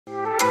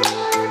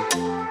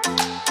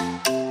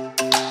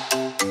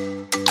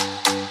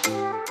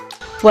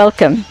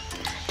Welcome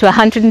to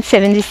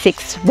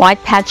 176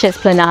 White Patch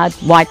Esplanade,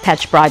 White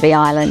Patch Bribie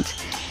Island.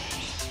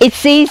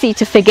 It's easy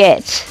to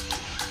forget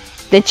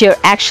that you're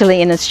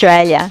actually in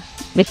Australia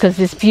because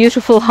this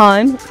beautiful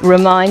home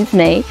reminds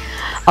me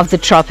of the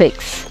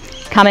tropics.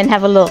 Come and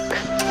have a look.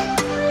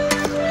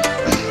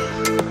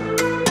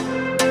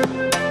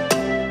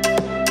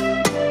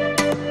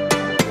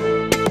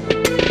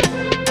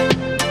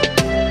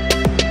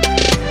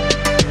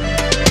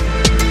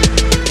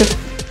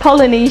 The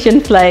Polynesian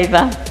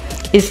flavour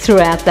is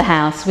throughout the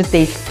house with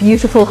these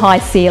beautiful high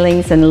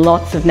ceilings and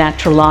lots of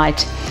natural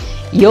light.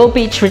 Your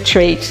beach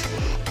retreat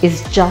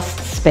is just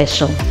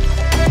special.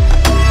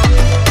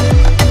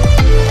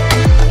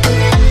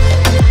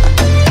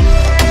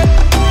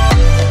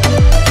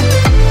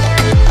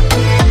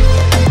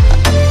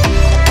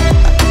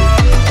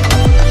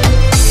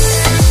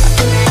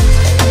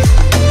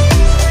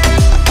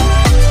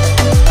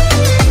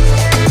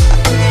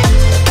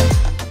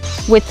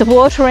 With the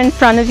water in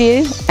front of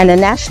you and a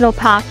national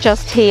park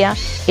just here,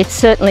 it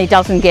certainly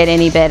doesn't get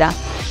any better.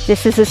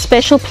 This is a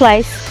special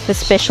place for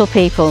special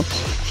people.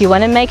 If you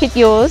want to make it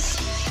yours,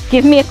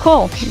 give me a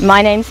call.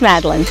 My name's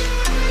Madeleine.